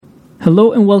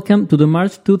Hello and welcome to the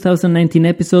March 2019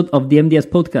 episode of the MDS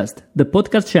Podcast, the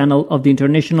podcast channel of the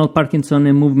International Parkinson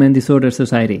and Movement Disorder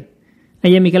Society. I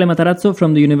am Michele Matarazzo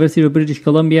from the University of British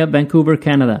Columbia, Vancouver,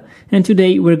 Canada, and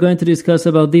today we're going to discuss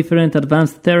about different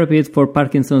advanced therapies for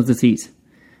Parkinson's disease.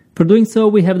 For doing so,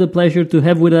 we have the pleasure to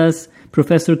have with us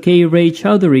Professor K. Ray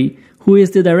Chowdhury, who is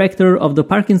the director of the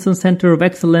Parkinson Centre of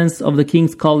Excellence of the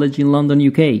King's College in London,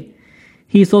 UK.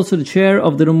 He is also the chair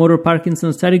of the Motor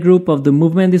Parkinson Study Group of the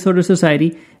Movement Disorder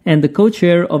Society and the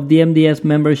co-chair of the MDS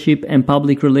Membership and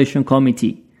Public Relations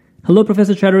Committee. Hello,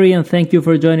 Professor Chowdhury, and thank you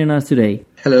for joining us today.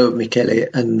 Hello, Michele,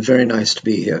 and very nice to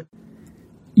be here.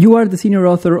 You are the senior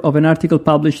author of an article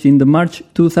published in the March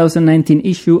 2019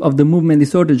 issue of the Movement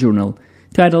Disorder Journal,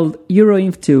 titled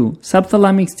EuroInf2,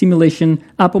 Subthalamic Stimulation,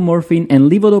 Apomorphine,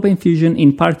 and Levodopa Infusion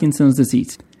in Parkinson's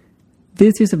Disease.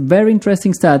 This is a very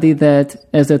interesting study that,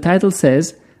 as the title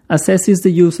says, assesses the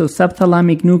use of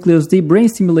subthalamic nucleus deep brain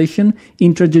stimulation,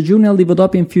 intrajejunal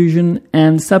levodopa infusion,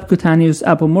 and subcutaneous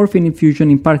apomorphine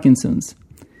infusion in Parkinson's.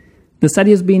 The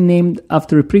study has been named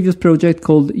after a previous project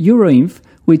called EuroInf,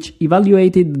 which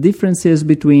evaluated the differences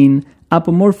between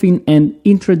apomorphine and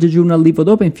intrajejunal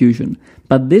levodopa infusion,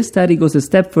 but this study goes a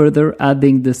step further,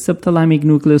 adding the subthalamic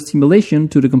nucleus stimulation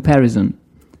to the comparison.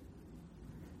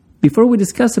 Before we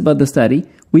discuss about the study,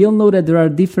 we all know that there are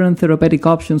different therapeutic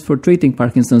options for treating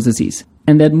Parkinson's disease,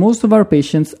 and that most of our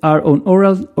patients are on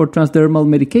oral or transdermal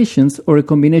medications or a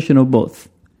combination of both.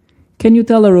 Can you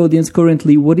tell our audience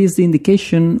currently what is the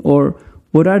indication or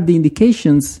what are the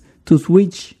indications to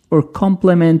switch or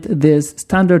complement these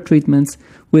standard treatments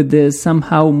with the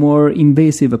somehow more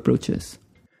invasive approaches?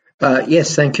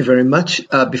 Yes, thank you very much.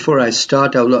 Before I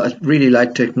start, I'd really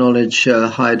like to acknowledge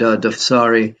Haidar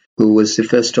Dafsari, who was the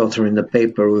first author in the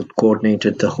paper who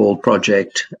coordinated the whole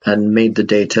project and made the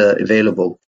data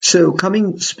available. So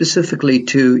coming specifically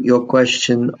to your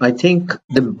question, I think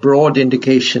the broad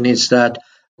indication is that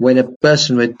when a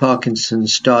person with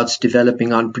Parkinson's starts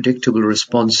developing unpredictable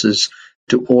responses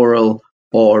to oral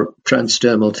or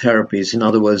transdermal therapies, in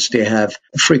other words, they have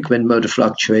frequent motor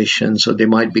fluctuations or they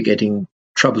might be getting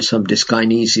troublesome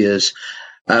dyskinesias,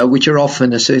 which are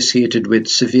often associated with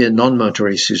severe non-motor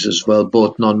issues as well,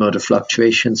 both non-motor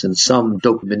fluctuations and some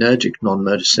dopaminergic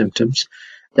non-motor symptoms.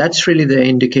 That's really the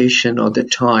indication or the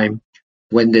time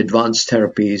when the advanced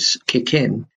therapies kick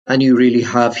in. And you really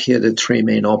have here the three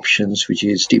main options, which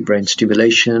is deep brain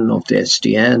stimulation of the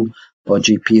SDN or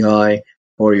GPI,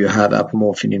 or you have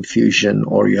apomorphine infusion,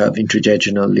 or you have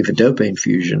intrajejunal levodopa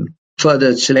infusion.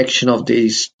 Further selection of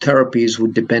these therapies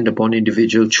would depend upon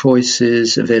individual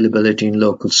choices, availability in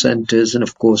local centers, and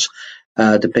of course,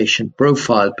 the patient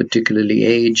profile, particularly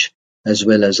age, as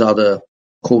well as other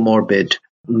comorbid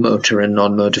motor and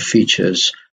non-motor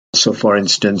features. So, for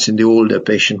instance, in the older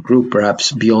patient group,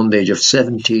 perhaps beyond the age of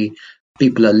 70,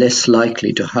 people are less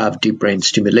likely to have deep brain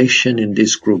stimulation. In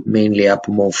this group, mainly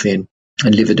apomorphine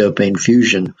and levodopa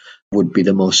infusion would be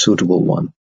the most suitable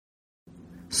one.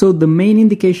 So the main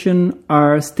indication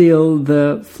are still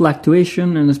the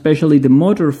fluctuation and especially the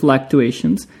motor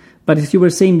fluctuations. But as you were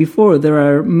saying before, there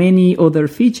are many other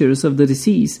features of the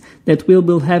disease that we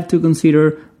will have to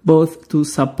consider both to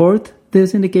support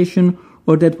this indication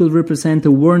or that will represent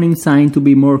a warning sign to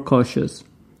be more cautious.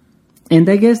 And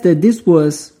I guess that this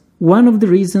was one of the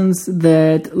reasons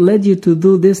that led you to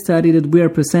do this study that we are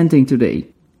presenting today.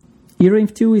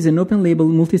 EuroInf2 is an open-label,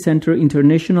 multi-center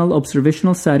international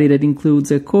observational study that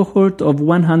includes a cohort of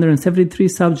 173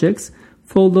 subjects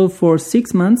followed for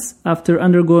 6 months after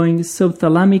undergoing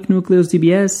subthalamic nucleus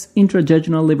DBS,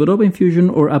 intrajejunal levodopa infusion,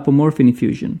 or apomorphine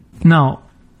infusion. Now,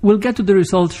 we'll get to the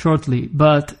results shortly,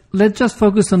 but let's just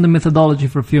focus on the methodology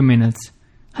for a few minutes.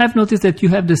 I've noticed that you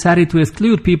have decided to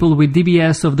exclude people with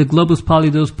DBS of the globus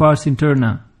pallidus pars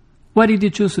interna. Why did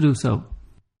you choose to do so?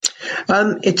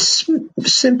 It's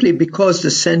simply because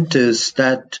the centers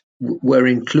that were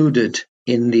included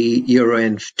in the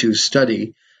EuroInf2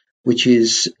 study, which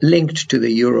is linked to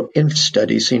the EuroInf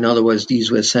study, so in other words,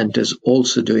 these were centers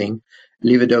also doing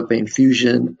levodopa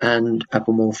infusion and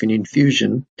apomorphine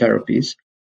infusion therapies,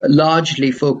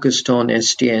 largely focused on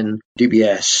SDN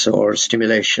DBS or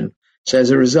stimulation. So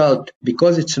as a result,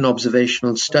 because it's an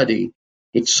observational study,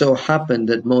 it so happened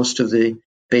that most of the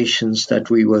patients that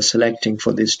we were selecting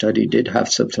for this study did have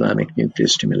subthalamic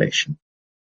nucleus stimulation.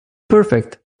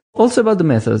 Perfect. Also about the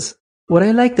methods. What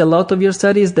I liked a lot of your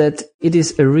study is that it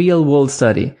is a real-world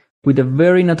study with a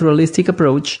very naturalistic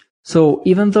approach, so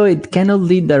even though it cannot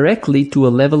lead directly to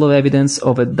a level of evidence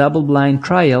of a double-blind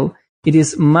trial, it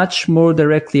is much more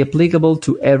directly applicable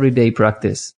to everyday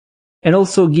practice. And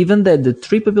also, given that the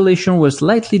three populations were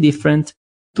slightly different,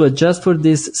 To adjust for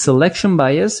this selection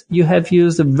bias, you have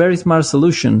used a very smart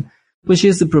solution, which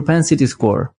is the propensity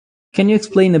score. Can you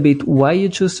explain a bit why you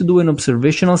choose to do an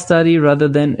observational study rather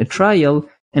than a trial,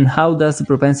 and how does the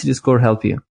propensity score help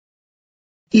you?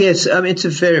 Yes, it's a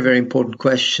very, very important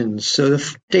question. So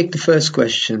take the first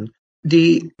question.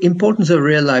 The importance of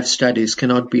real-life studies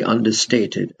cannot be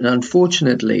understated. And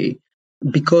unfortunately,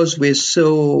 because we're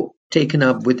so taken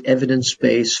up with evidence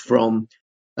base from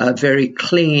very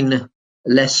clean,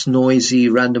 less noisy,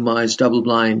 randomized,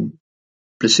 double-blind,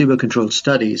 placebo-controlled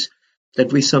studies,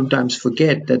 that we sometimes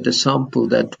forget that the sample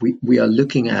that we are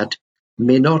looking at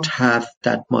may not have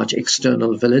that much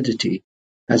external validity.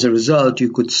 As a result,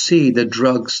 you could see the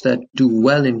drugs that do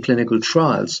well in clinical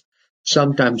trials,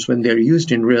 sometimes when they're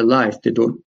used in real life, they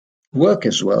don't work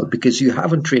as well because you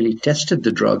haven't really tested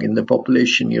the drug in the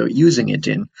population you're using it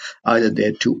in. Either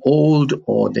they're too old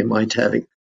or they might have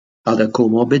other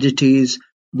comorbidities,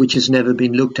 which has never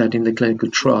been looked at in the clinical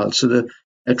trial. So the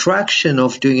attraction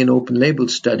of doing an open label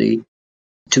study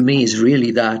to me is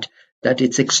really that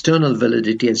its external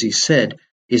validity, as you said,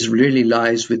 is really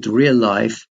lies with real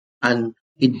life, and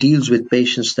it deals with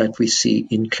patients that we see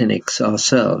in clinics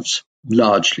ourselves,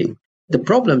 largely. The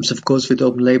problems, of course, with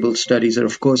open label studies are,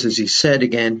 of course, as you said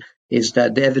again, is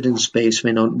that the evidence base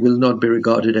will not be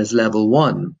regarded as level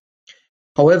 1.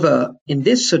 However, in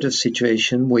this sort of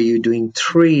situation where you're doing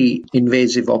 3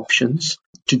 invasive options,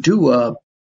 to do a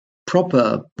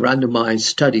proper randomized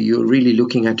study, you're really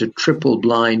looking at a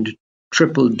triple-blind,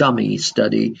 triple-dummy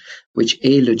study, which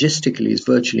A, logistically is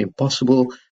virtually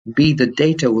impossible, B, the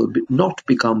data will not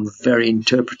become very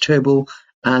interpretable,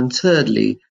 and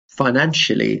thirdly,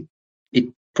 financially, it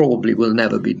probably will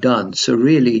never be done. So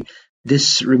really,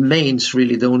 this remains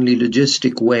really the only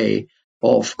logistic way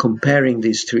of comparing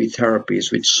these 3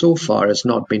 therapies, which so far has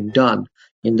not been done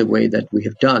in the way that we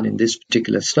have done in this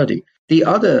particular study. The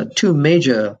other 2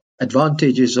 major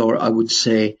advantages, or I would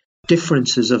say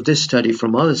differences of this study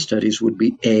from other studies, would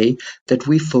be A, that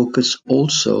we focus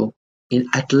also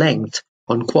at length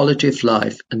on quality of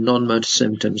life and non-motor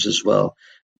symptoms as well.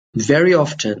 Very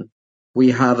often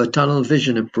we have a tunnel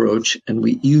vision approach, and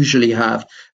we usually have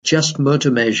just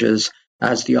motor measures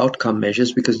as the outcome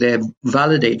measures because they are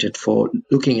validated for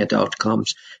looking at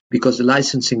outcomes, because the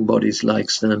licensing bodies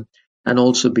likes them, and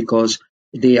also because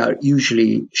they are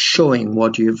usually showing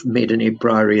what you've made an a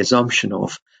priori assumption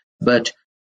of. But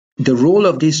the role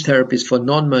of these therapies for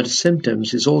non-motor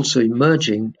symptoms is also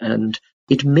emerging, and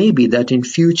it may be that in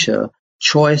future,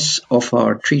 choice of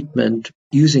our treatment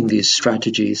using these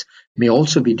strategies may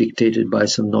also be dictated by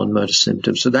some non-motor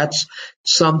symptoms. So that's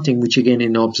something which, again,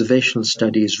 in observational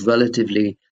study is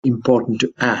relatively important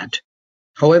to add.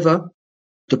 However,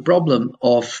 the problem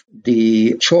of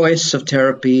the choice of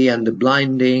therapy and the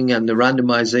blinding and the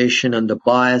randomization and the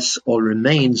bias all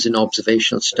remains in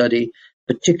observational study,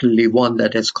 particularly one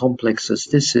that as complex as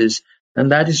this is.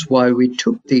 And that is why we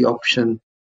took the option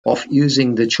of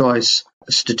using the choice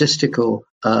statistical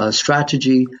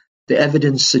strategy. The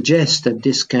evidence suggests that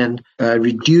this can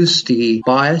reduce the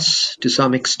bias to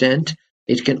some extent.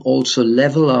 It can also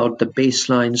level out the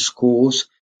baseline scores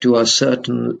to a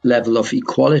certain level of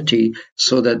equality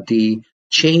so that the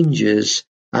changes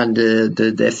and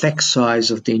the effect size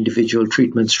of the individual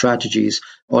treatment strategies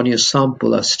on your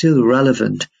sample are still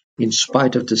relevant in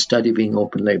spite of the study being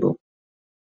open label.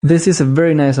 This is a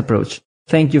very nice approach.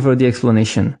 Thank you for the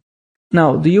explanation.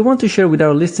 Now, do you want to share with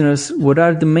our listeners what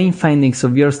are the main findings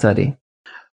of your study?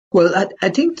 Well, I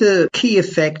think the key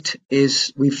effect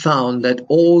is we found that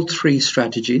all 3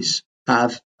 strategies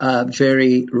have a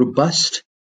very robust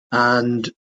and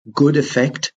good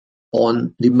effect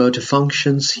on the motor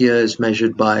functions. Here is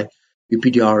measured by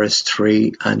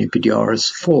UPDRS-3 and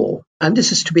UPDRS-4. And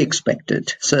this is to be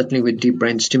expected. Certainly with deep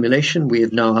brain stimulation, we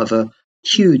now have a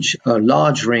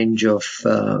large range of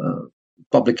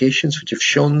publications which have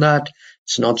shown that.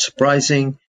 It's not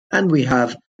surprising. And we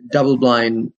have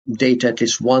double-blind data, at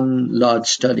least one large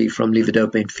study from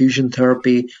levodopa infusion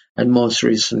therapy, and most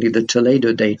recently the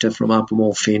Toledo data from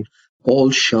apomorphine,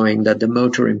 all showing that the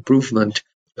motor improvement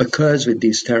occurs with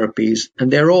these therapies, and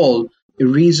they're all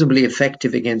reasonably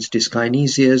effective against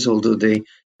dyskinesias, although the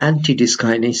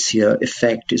anti-dyskinesia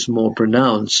effect is more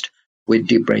pronounced with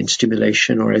deep brain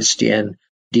stimulation or SDN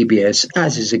DBS,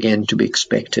 as is again to be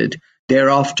expected.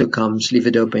 Thereafter comes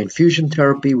levodopa infusion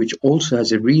therapy, which also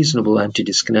has a reasonable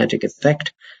antidyskinetic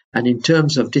effect, and in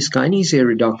terms of dyskinesia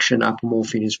reduction,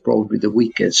 apomorphine is probably the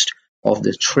weakest of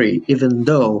the 3, even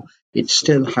though it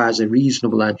still has a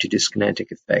reasonable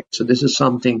antidyskinetic effect. So this is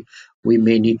something we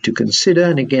may need to consider,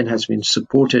 and again has been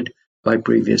supported by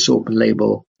previous open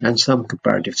label and some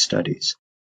comparative studies.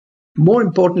 More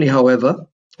importantly, however,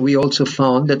 we also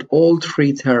found that all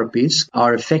three therapies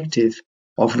are effective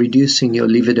of reducing your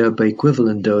levodopa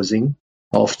equivalent dosing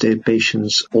of the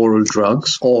patient's oral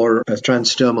drugs or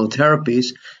transdermal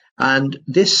therapies. And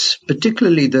this,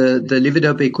 particularly the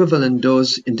levodopa equivalent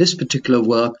dose in this particular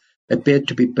work, appeared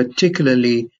to be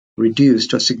particularly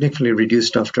reduced or significantly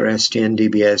reduced after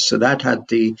ST-NDBS. So that had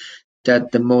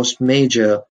the most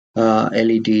major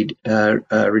LED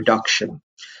reduction.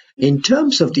 In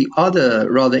terms of the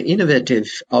other rather innovative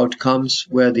outcomes,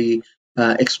 where the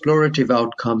explorative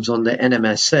outcomes on the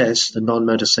NMSS, the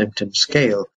non-motor symptom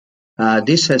scale,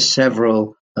 this has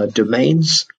several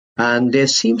domains, and there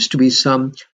seems to be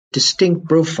some distinct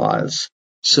profiles.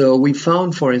 So we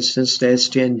found, for instance, the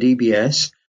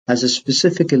ST-NDBS has a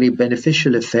specifically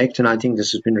beneficial effect, and I think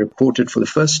this has been reported for the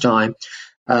first time,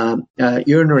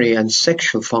 urinary and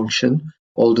sexual function,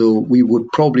 although we would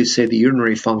probably say the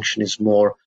urinary function is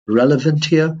more relevant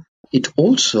here. It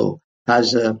also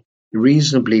has a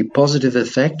reasonably positive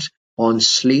effect on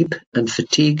sleep and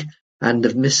fatigue and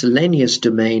the miscellaneous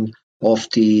domain of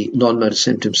the non-motor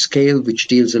symptom scale, which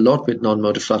deals a lot with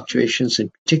non-motor fluctuations,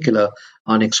 in particular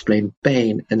unexplained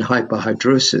pain and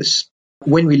hyperhidrosis.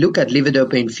 When we look at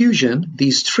levodopa infusion,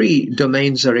 these three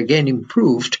domains are again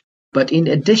improved, but in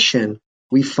addition,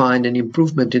 we find an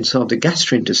improvement in some of the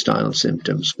gastrointestinal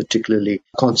symptoms, particularly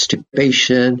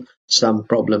constipation, some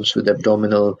problems with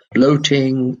abdominal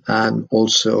bloating, and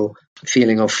also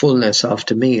feeling of fullness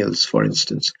after meals, for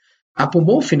instance.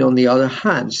 Apomorphine, on the other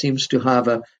hand, seems to have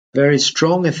a very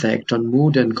strong effect on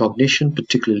mood and cognition,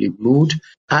 particularly mood,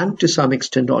 and to some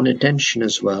extent on attention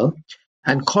as well.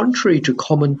 And contrary to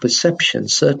common perception,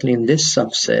 certainly in this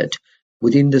subset,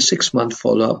 within the 6-month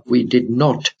follow-up, we did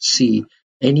not see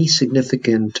any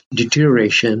significant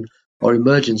deterioration or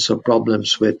emergence of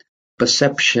problems with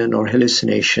perception or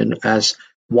hallucination, as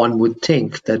one would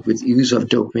think that with use of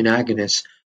dopamine agonists,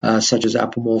 such as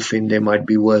apomorphine, there might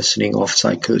be worsening of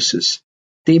psychosis.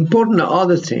 The important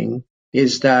other thing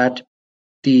is that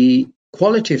the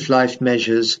quality of life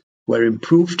measures were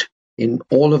improved in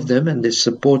all of them, and this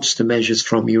supports the measures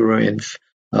from EuroInf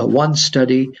 1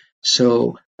 study.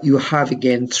 So you have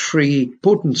again 3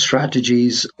 potent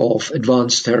strategies of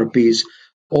advanced therapies,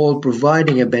 all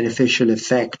providing a beneficial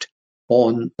effect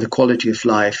on the quality of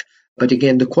life. But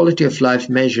again, the quality of life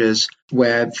measures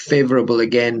were favorable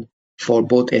again for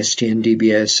both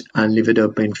ST-NDBS and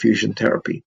levodopa infusion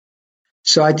therapy.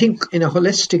 So I think in a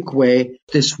holistic way,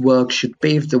 this work should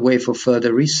pave the way for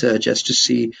further research as to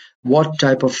see what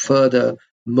type of further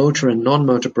motor and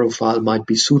non-motor profile might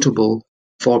be suitable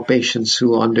for patients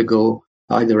who undergo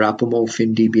either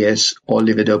apomorphine, DBS, or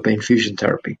levodopa infusion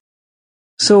therapy.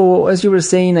 So as you were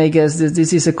saying, I guess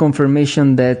this is a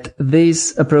confirmation that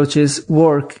these approaches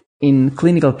work in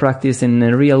clinical practice in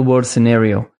a real-world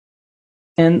scenario.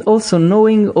 And also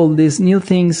knowing all these new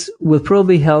things will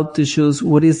probably help to choose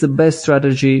what is the best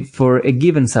strategy for a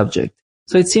given subject.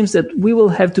 So it seems that we will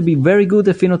have to be very good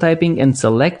at phenotyping and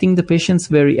selecting the patients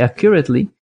very accurately,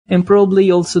 and probably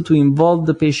also to involve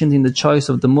the patient in the choice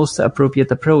of the most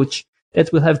appropriate approach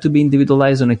that will have to be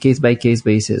individualized on a case-by-case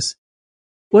basis.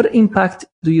 What impact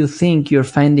do you think your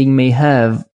finding may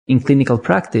have in clinical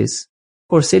practice?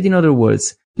 Or said in other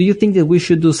words, do you think that we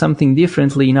should do something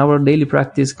differently in our daily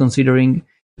practice considering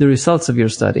the results of your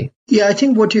study? Yeah, I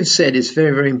think what you've said is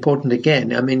very, very important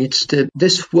again. I mean,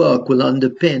 this work will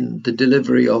underpin the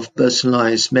delivery of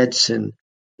personalized medicine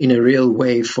in a real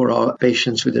way for our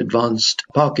patients with advanced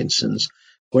Parkinson's,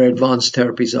 where advanced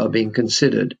therapies are being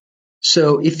considered.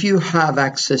 So if you have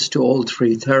access to all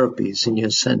 3 therapies in your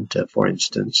center, for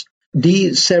instance,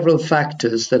 these several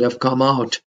factors that have come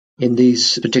out in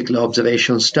this particular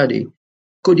observational study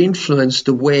could influence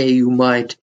the way you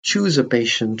might choose a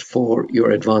patient for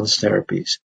your advanced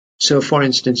therapies. So, for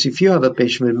instance, if you have a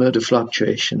patient with motor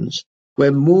fluctuations,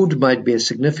 where mood might be a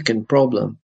significant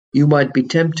problem, you might be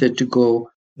tempted to go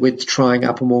with trying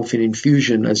apomorphine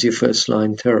infusion as your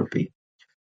first-line therapy.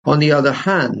 On the other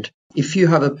hand, if you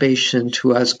have a patient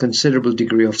who has considerable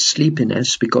degree of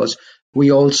sleepiness, because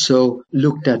we also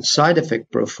looked at side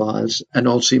effect profiles and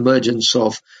also emergence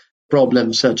of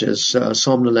problems such as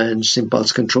somnolence,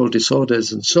 impulse control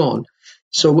disorders, and so on.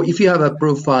 So if you have a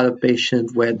profile of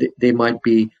patient where they might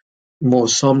be more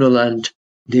somnolent,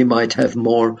 they might have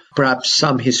more, perhaps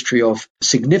some history of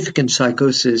significant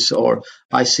psychosis or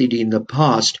ICD in the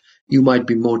past, you might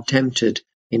be more tempted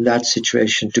in that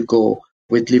situation to go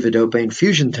with levodopa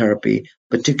infusion therapy,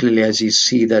 particularly as you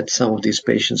see that some of these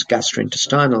patients'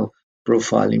 gastrointestinal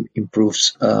profile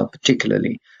improves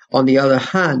particularly. On the other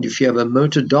hand, if you have a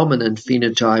motor dominant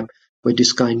phenotype where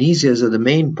dyskinesias are the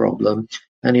main problem,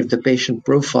 And if the patient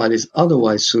profile is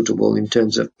otherwise suitable in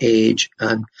terms of age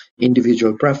and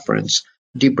individual preference,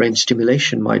 deep brain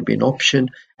stimulation might be an option.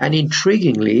 And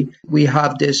intriguingly, we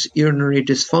have this urinary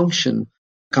dysfunction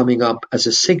coming up as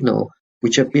a signal,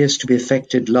 which appears to be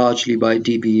affected largely by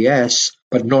DBS,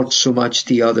 but not so much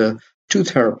the other two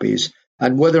therapies.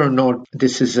 And whether or not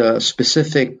this is a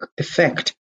specific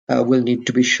effect will need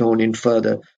to be shown in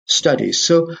further studies.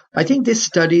 So I think this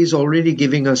study is already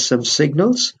giving us some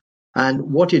signals.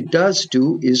 And what it does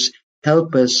do is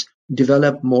help us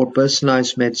develop more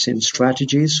personalized medicine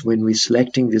strategies when we're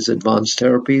selecting these advanced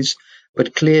therapies.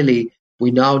 But clearly,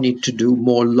 we now need to do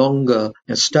more longer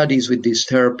studies with these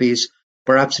therapies,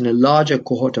 perhaps in a larger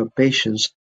cohort of patients,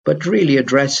 but really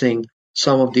addressing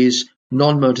some of these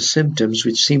non-motor symptoms,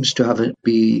 which seems to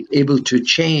be able to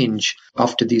change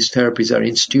after these therapies are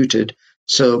instituted.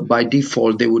 So by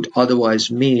default, they would otherwise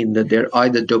mean that they're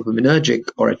either dopaminergic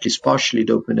or at least partially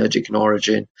dopaminergic in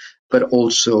origin, but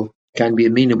also can be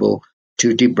amenable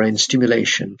to deep brain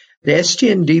stimulation. The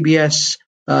ST and DBS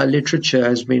literature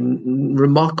has been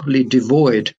remarkably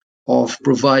devoid of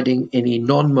providing any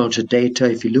non-motor data.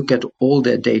 If you look at all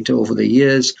their data over the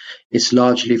years, it's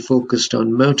largely focused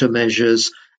on motor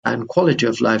measures and quality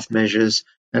of life measures.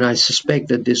 And I suspect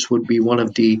that this would be one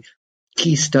of the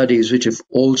key studies which have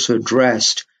also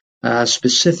addressed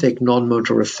specific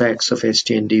non-motor effects of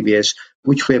ST and DBS,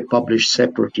 which were published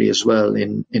separately as well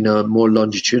in a more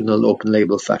longitudinal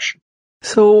open-label fashion.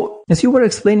 So, as you were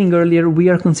explaining earlier, we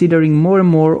are considering more and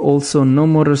more also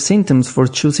non-motor symptoms for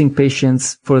choosing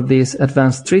patients for these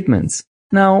advanced treatments.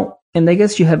 Now, and I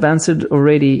guess you have answered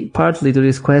already partly to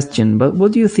this question, but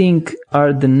what do you think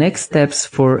are the next steps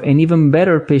for an even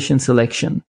better patient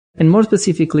selection? And more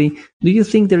specifically, do you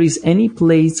think there is any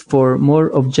place for more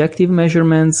objective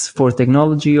measurements, for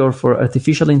technology or for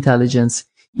artificial intelligence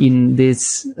in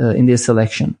this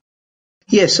selection?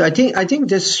 Yes, I think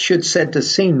this should set the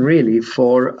scene really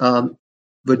for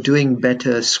doing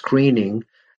better screening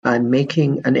and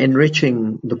making and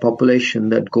enriching the population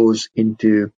that goes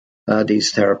into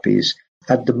these therapies.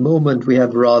 At the moment, we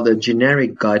have rather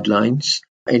generic guidelines.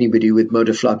 Anybody with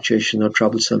motor fluctuation or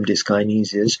troublesome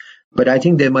dyskinesias. But I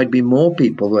think there might be more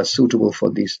people who are suitable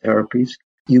for these therapies.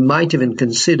 You might even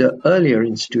consider earlier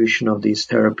institution of these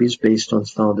therapies based on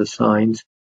some of the signs,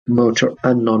 motor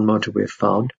and non-motor we've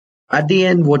found. At the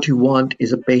end, what you want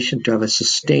is a patient to have a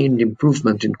sustained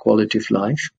improvement in quality of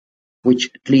life, which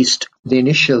at least the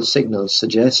initial signals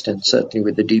suggest, and certainly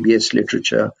with the DBS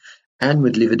literature and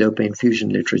with levodopa infusion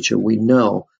literature, we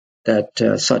know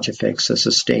that such effects are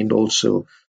sustained also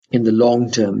in the long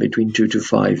term, between 2 to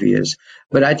 5 years.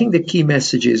 But I think the key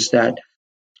message is that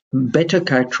better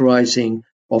characterizing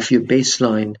of your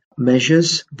baseline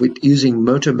measures with using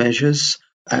motor measures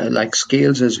like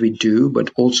scales as we do,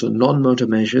 but also non-motor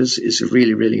measures is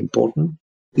really, really important.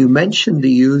 You mentioned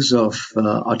the use of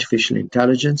artificial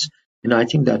intelligence, and I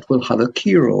think that will have a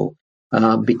key role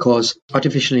because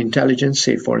artificial intelligence,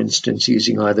 say for instance,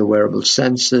 using either wearable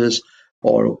sensors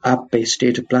or app-based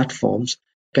data platforms,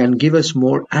 can give us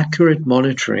more accurate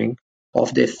monitoring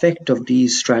of the effect of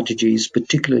these strategies,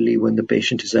 particularly when the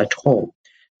patient is at home,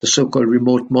 the so-called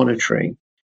remote monitoring.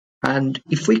 And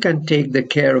if we can take the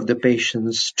care of the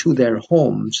patients to their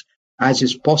homes, as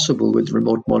is possible with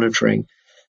remote monitoring,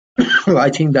 I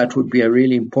think that would be a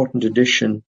really important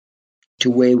addition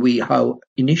to how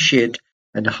initiate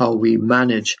and how we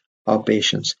manage our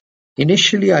patients.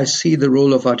 Initially, I see the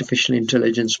role of artificial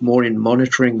intelligence more in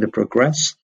monitoring the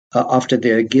progress after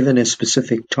they are given a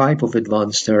specific type of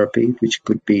advanced therapy, which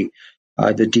could be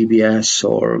either DBS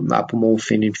or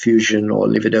apomorphine infusion or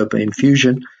levodopa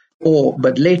infusion.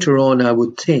 But later on, I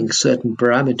would think certain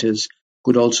parameters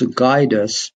could also guide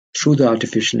us through the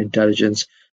artificial intelligence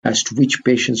as to which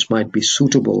patients might be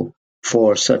suitable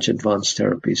for such advanced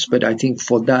therapies. But I think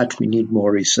for that, we need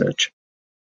more research.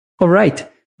 All right.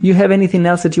 Do you have anything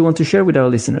else that you want to share with our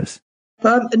listeners?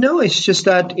 No, it's just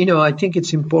that, I think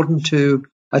it's important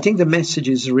I think the message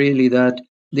is really that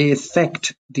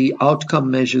the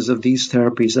outcome measures of these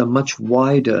therapies are much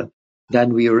wider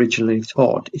than we originally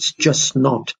thought. It's just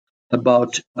not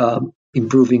about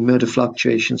improving motor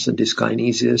fluctuations and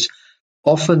dyskinesias.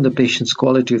 Often the patient's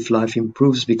quality of life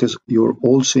improves because you're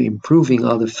also improving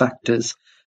other factors.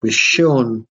 We've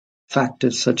shown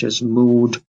factors such as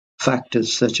mood,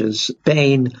 factors such as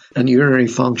pain and urinary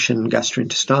function,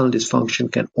 gastrointestinal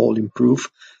dysfunction can all improve.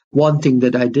 One thing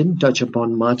that I didn't touch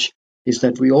upon much is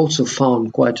that we also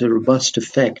found quite a robust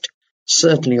effect,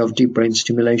 certainly of deep brain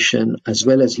stimulation as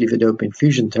well as levodopa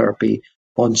infusion therapy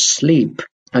on sleep.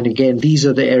 And again, these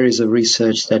are the areas of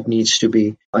research that needs to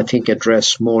be, I think,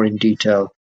 addressed more in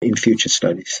detail in future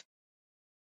studies.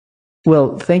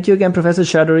 Well, thank you again, Professor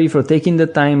Chaudhary, for taking the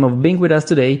time of being with us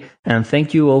today, and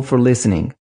thank you all for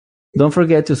listening. Don't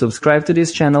forget to subscribe to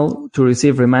this channel to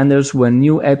receive reminders when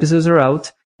new episodes are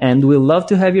out, and we'd love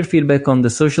to have your feedback on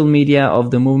the social media of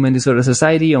the Movement Disorder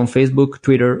Society on Facebook,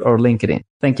 Twitter, or LinkedIn.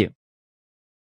 Thank you.